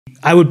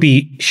I would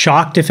be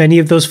shocked if any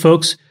of those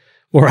folks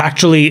were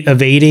actually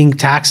evading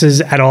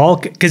taxes at all,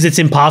 because it's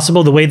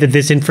impossible the way that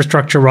this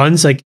infrastructure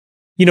runs. Like,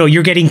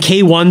 you're getting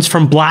K1s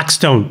from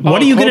Blackstone.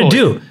 What are you going to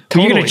do?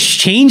 Are you going to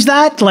change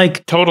that?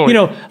 Like, totally.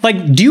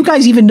 Do you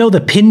guys even know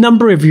the PIN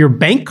number of your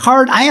bank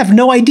card? I have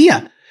no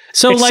idea.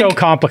 So it's so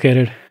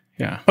complicated.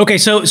 Yeah. Okay.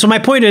 So my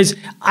point is,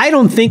 I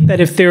don't think that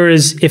if there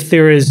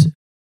is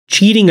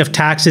cheating of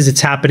taxes,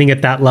 it's happening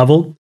at that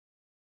level.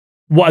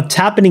 What's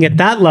happening at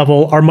that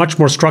level are much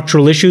more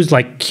structural issues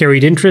like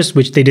carried interest,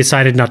 which they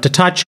decided not to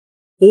touch,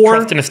 or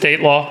trust in estate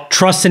law.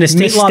 Trust in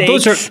estate law.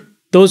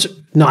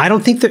 No, I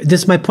don't think that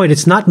this is my point.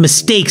 It's not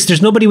mistakes.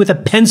 There's nobody with a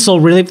pencil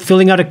really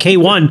filling out a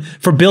K1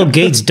 for Bill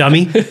Gates,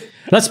 dummy.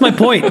 That's my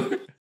point.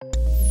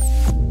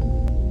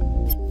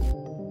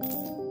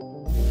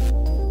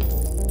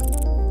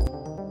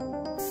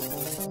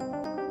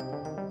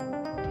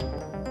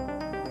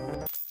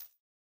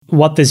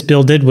 What this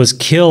bill did was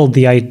kill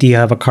the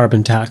idea of a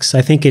carbon tax.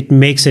 I think it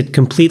makes it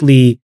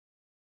completely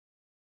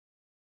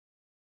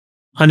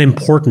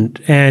unimportant,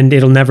 and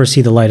it'll never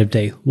see the light of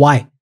day.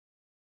 Why?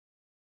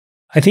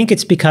 I think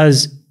it's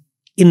because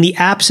in the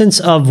absence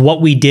of what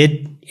we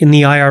did in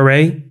the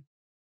IRA,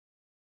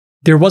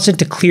 there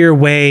wasn't a clear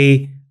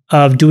way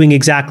of doing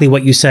exactly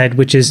what you said,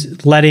 which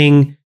is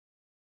letting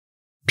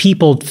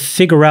people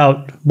figure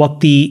out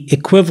what the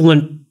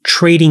equivalent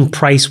trading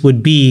price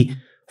would be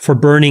for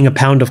burning a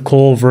pound of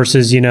coal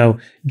versus,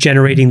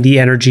 generating the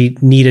energy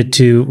needed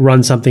to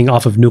run something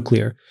off of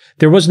nuclear.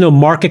 There was no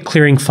market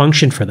clearing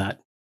function for that.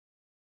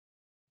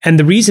 And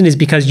the reason is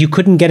because you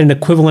couldn't get an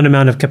equivalent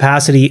amount of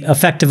capacity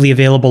effectively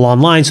available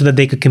online so that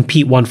they could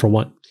compete one for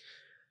one.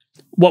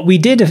 What we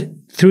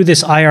did through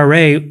this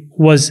IRA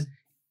was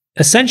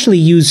essentially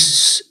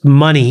use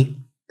money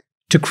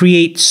to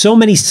create so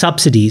many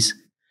subsidies,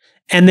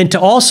 and then to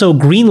also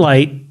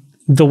greenlight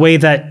the way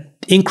that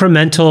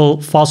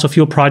incremental fossil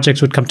fuel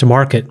projects would come to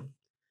market,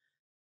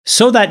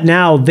 so that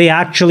now they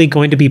actually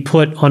going to be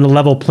put on a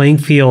level playing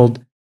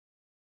field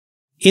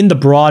in the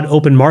broad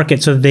open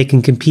market so that they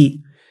can compete.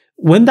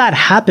 When that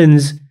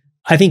happens,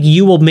 I think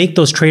you will make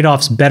those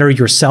trade-offs better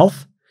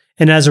yourself.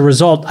 And as a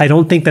result, I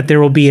don't think that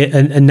there will be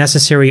a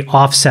necessary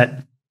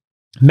offset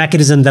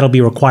mechanism that'll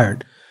be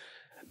required.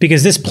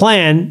 Because this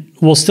plan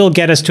will still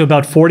get us to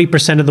about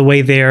 40% of the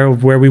way there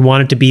of where we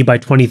want it to be by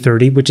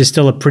 2030, which is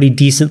still a pretty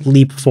decent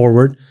leap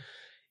forward.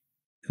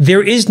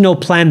 There is no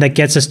plan that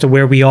gets us to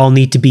where we all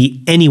need to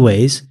be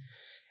anyways.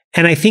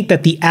 And I think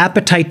that the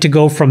appetite to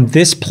go from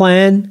this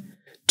plan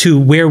to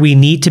where we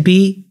need to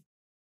be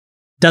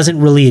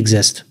doesn't really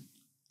exist.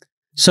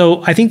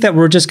 So I think that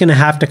we're just going to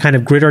have to kind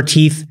of grit our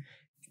teeth,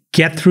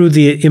 get through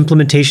the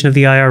implementation of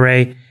the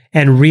IRA,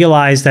 and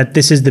realize that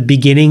this is the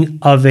beginning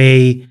of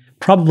a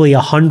probably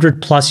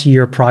 100+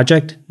 year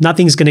project.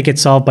 Nothing's going to get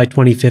solved by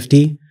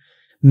 2050.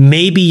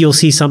 Maybe you'll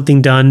see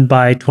something done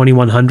by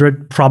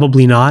 2100.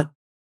 Probably not.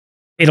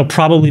 It'll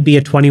probably be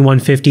a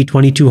 2150,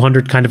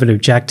 2200 kind of an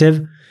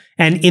objective.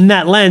 And in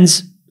that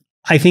lens,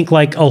 I think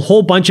like a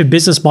whole bunch of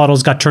business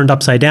models got turned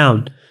upside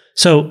down.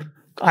 So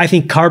I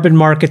think carbon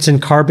markets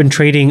and carbon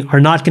trading are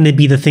not going to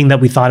be the thing that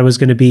we thought it was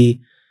going to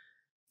be.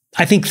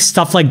 I think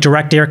stuff like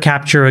direct air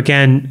capture,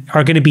 again,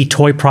 are going to be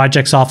toy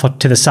projects off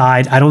to the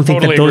side. I don't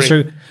think that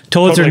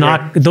those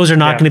are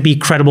not going to be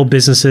credible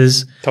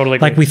businesses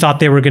like we thought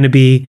they were going to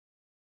be.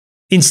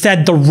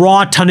 Instead, the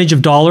raw tonnage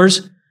of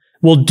dollars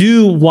will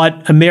do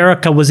what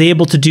America was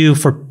able to do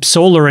for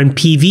solar and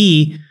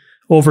PV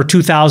over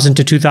 2000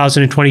 to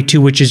 2022,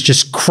 which is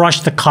just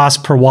crush the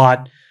cost per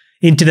watt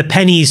into the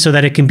pennies so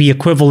that it can be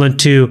equivalent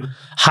to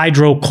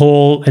hydro,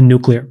 coal, and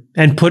nuclear,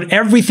 and put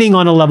everything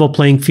on a level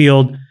playing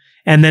field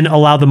and then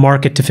allow the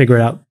market to figure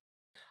it out.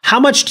 How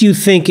much do you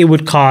think it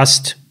would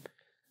cost?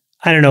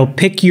 I don't know,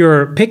 pick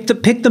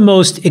the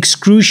most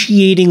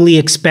excruciatingly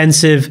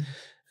expensive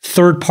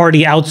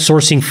third-party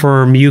outsourcing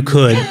firm you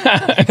could,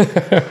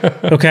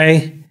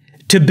 okay,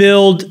 to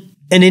build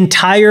an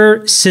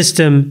entire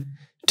system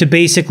to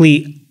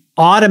basically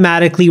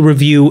automatically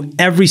review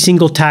every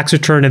single tax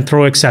return and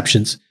throw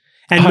exceptions,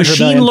 and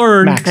machine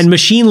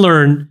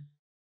learn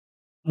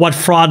what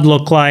fraud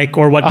looked like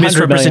or what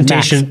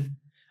misrepresentation.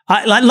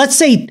 Let's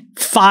say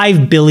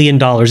 $5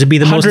 billion. It'd be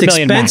the most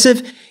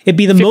expensive. It'd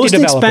be the most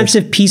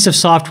expensive piece of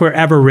software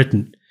ever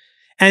written.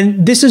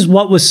 And this is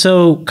what was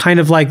so kind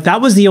of like,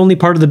 that was the only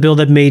part of the bill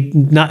that made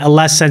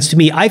less sense to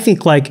me. I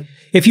think like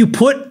if you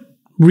put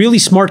really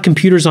smart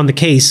computers on the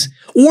case,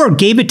 or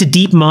gave it to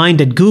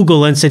DeepMind at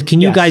Google and said, can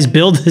you guys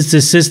build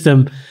this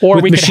system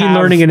with machine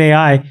learning and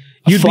AI,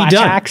 you'd be done.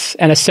 Tax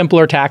and a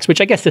simpler tax,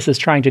 which I guess this is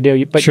trying to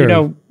do. But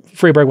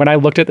Freeberg, when I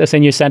looked at this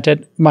and you sent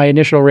it, my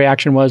initial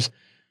reaction was,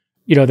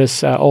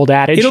 this old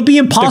adage. It'll be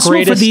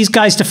impossible for these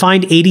guys to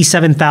find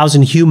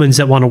 87,000 humans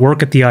that want to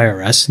work at the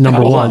IRS,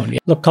 number one.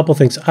 Look, a couple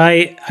things.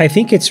 I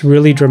think it's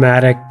really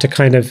dramatic to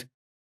kind of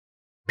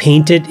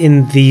paint it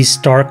in these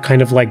stark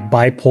kind of like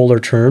bipolar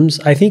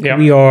terms. I think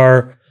we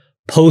are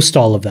post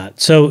all of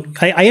that. So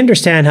I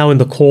understand how in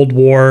the Cold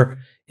War,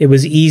 it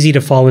was easy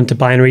to fall into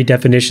binary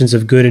definitions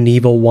of good and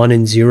evil, 1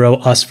 and 0,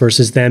 us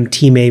versus them,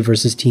 team A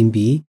versus team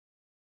B.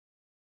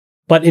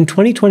 But in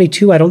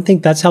 2022, I don't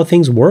think that's how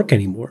things work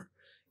anymore.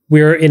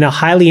 We're in a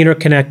highly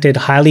interconnected,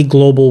 highly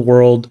global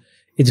world.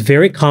 It's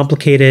very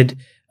complicated.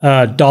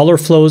 Dollar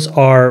flows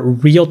are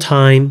real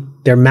time.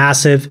 They're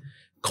massive.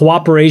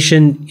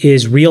 Cooperation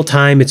is real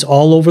time. It's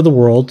all over the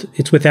world.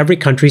 It's with every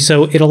country.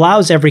 So it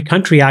allows every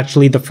country,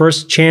 actually, the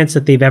first chance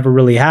that they've ever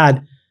really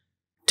had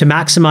to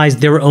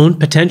maximize their own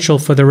potential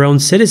for their own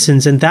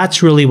citizens. And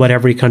that's really what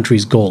every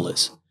country's goal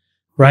is,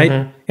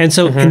 right? And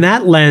so in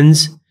that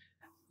lens,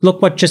 look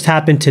what just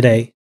happened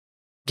today.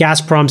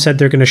 Gazprom said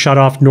they're going to shut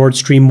off Nord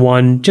Stream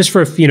 1 just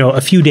for,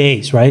 a few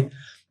days, right?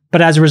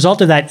 But as a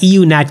result of that,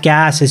 EU nat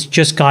gas has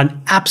just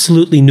gone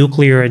absolutely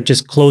nuclear and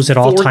just closed at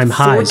all-time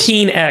highs.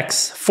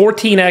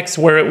 14x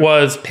where it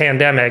was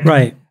pandemic.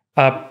 Right.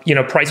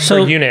 Price per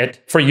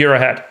unit for year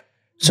ahead.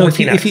 So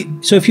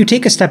if you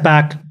take a step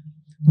back,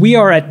 we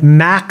are at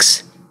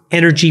max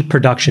energy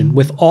production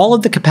with all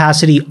of the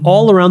capacity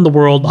all around the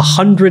world,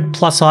 100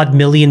 plus odd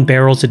million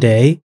barrels a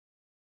day.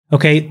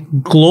 Okay,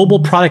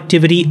 global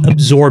productivity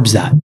absorbs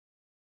that.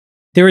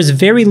 There is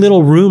very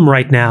little room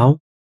right now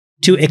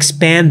to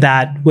expand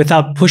that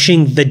without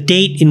pushing the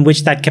date in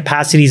which that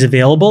capacity is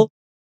available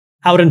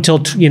out until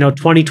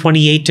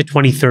 2028 to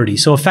 2030.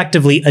 So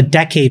effectively a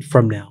decade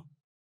from now.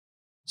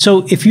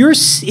 So if you're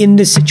in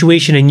this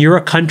situation and you're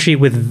a country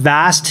with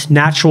vast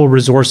natural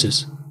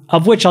resources,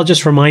 of which I'll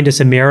just remind us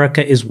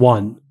America is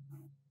one,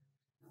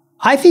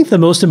 I think the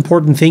most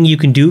important thing you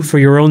can do for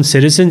your own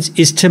citizens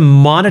is to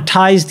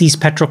monetize these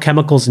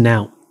petrochemicals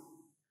now.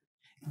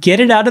 Get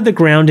it out of the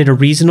ground in a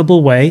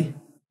reasonable way,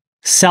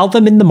 sell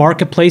them in the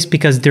marketplace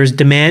because there's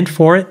demand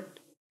for it,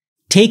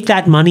 take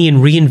that money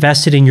and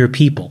reinvest it in your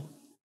people.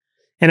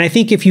 And I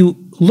think if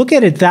you look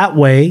at it that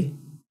way,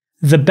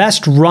 the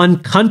best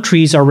run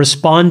countries are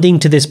responding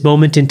to this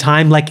moment in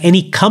time like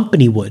any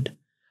company would.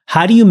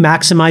 How do you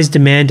maximize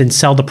demand and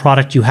sell the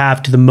product you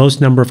have to the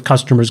most number of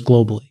customers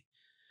globally?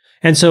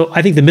 And so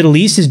I think the Middle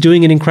East is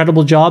doing an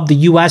incredible job.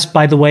 The US,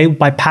 by the way,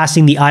 by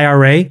passing the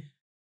IRA,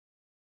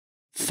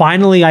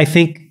 finally, I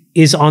think,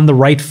 is on the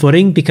right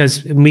footing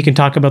because we can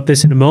talk about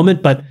this in a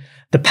moment, but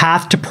the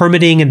path to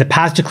permitting and the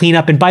path to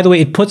cleanup, and by the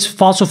way, it puts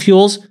fossil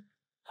fuels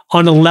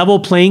on a level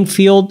playing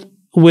field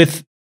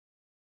with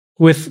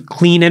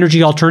clean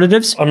energy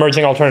alternatives.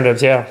 Emerging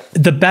alternatives, yeah.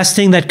 The best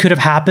thing that could have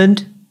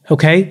happened,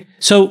 okay?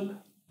 So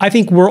I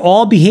think we're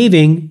all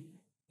behaving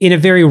in a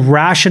very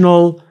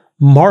rational,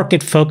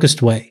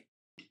 market-focused way.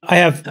 I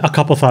have a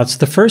couple thoughts.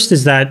 The first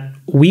is that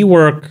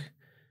WeWork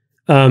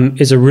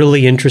is a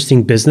really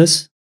interesting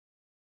business,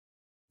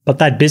 but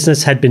that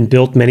business had been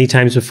built many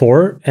times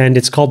before, and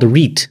it's called the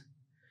REIT.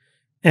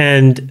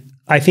 And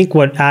I think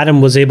what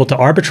Adam was able to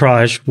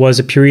arbitrage was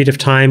a period of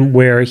time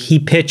where he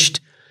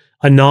pitched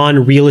a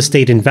non-real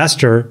estate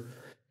investor,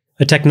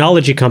 a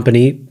technology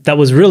company that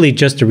was really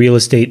just a real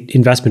estate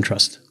investment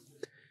trust.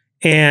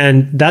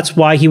 And that's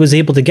why he was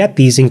able to get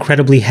these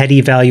incredibly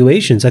heady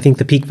valuations. I think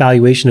the peak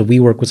valuation of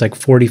WeWork was like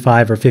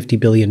 $45 or $50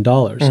 billion.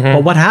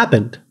 But what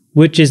happened,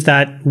 which is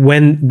that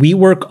when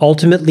WeWork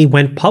ultimately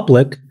went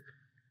public,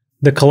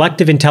 the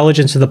collective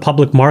intelligence of the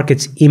public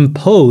markets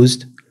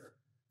imposed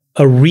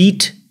a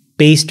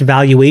REIT-based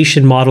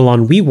valuation model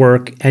on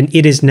WeWork, and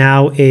it is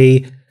now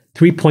a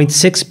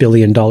 $3.6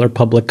 billion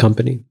public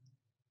company.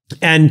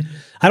 And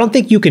I don't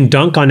think you can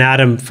dunk on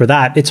Adam for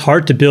that. It's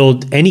hard to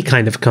build any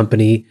kind of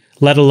company,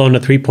 let alone a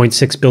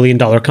 $3.6 billion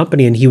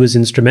company, and he was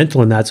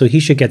instrumental in that, so he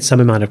should get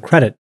some amount of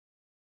credit.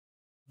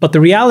 But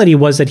the reality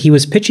was that he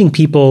was pitching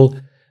people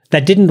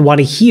that didn't want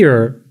to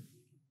hear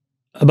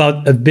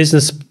about a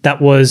business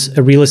that was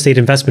a real estate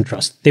investment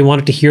trust. They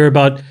wanted to hear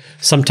about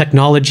some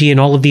technology and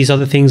all of these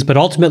other things, but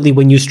ultimately,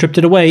 when you stripped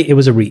it away, it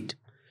was a REIT.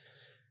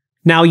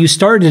 Now, you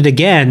started it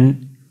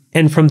again,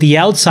 and from the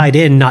outside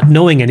in, not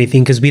knowing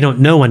anything, because we don't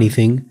know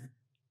anything,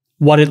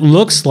 what it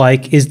looks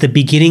like is the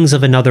beginnings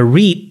of another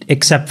REIT,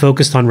 except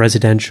focused on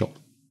residential,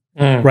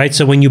 right?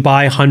 So when you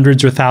buy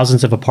hundreds or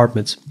thousands of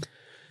apartments.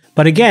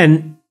 But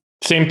again...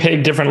 Same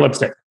pig, different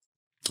lipstick.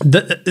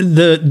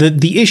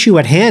 The issue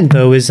at hand,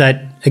 though, is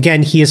that,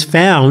 again, he has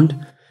found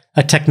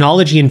a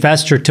technology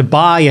investor to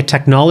buy a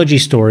technology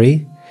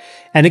story.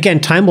 And again,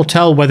 time will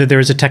tell whether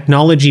there's a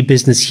technology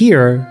business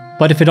here,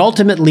 but if it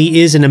ultimately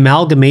is an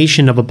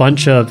amalgamation of a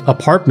bunch of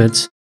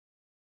apartments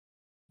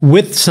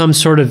with some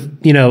sort of,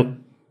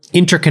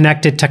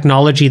 interconnected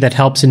technology that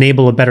helps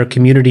enable a better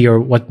community or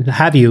what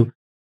have you,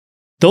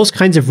 those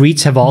kinds of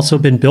REITs have also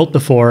been built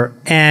before.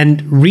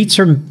 And REITs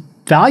are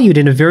valued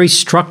in a very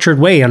structured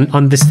way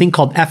on this thing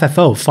called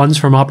FFO, funds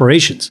from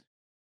operations.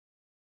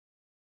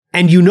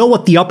 And you know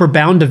what the upper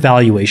bound of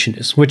valuation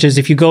is, which is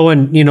if you go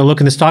and look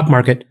in the stock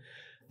market,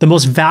 the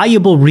most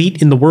valuable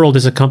REIT in the world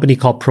is a company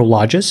called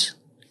Prologis.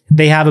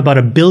 They have about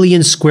 1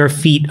 billion square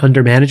feet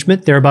under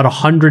management. They're about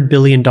 $100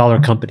 billion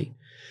company.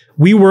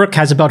 WeWork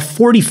has about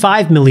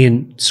 45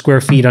 million square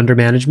feet under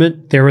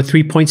management. They're a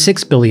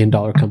 $3.6 billion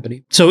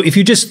company. So if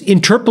you just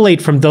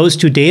interpolate from those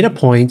two data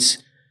points,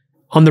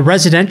 on the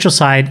residential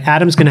side,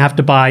 Adam's going to have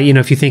to buy,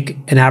 if you think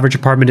an average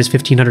apartment is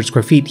 1,500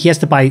 square feet, he has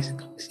to buy,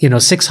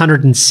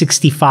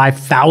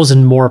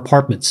 665,000 more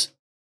apartments.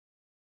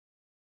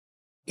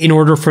 in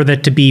order for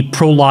that to be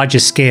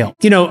Prologis scale.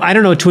 You know, I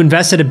don't know, to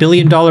invest at $1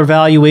 billion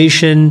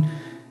valuation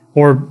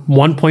or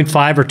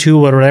 1.5 or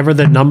 2, or whatever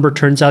the number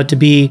turns out to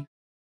be,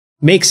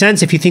 makes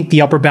sense if you think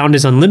the upper bound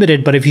is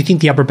unlimited. But if you think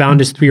the upper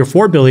bound is 3 or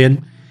 4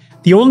 billion,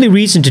 the only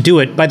reason to do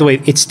it, by the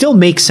way, it still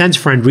makes sense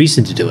for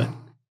Andreessen to do it.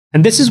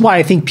 And this is why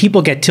I think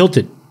people get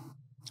tilted.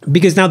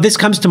 Because now this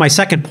comes to my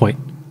second point,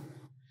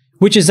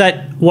 which is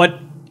that what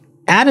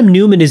Adam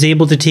Neumann is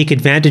able to take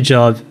advantage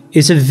of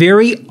is a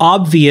very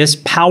obvious,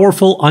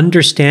 powerful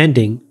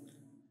understanding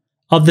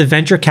of the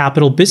venture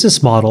capital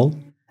business model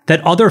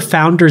that other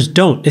founders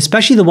don't,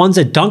 especially the ones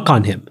that dunk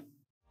on him.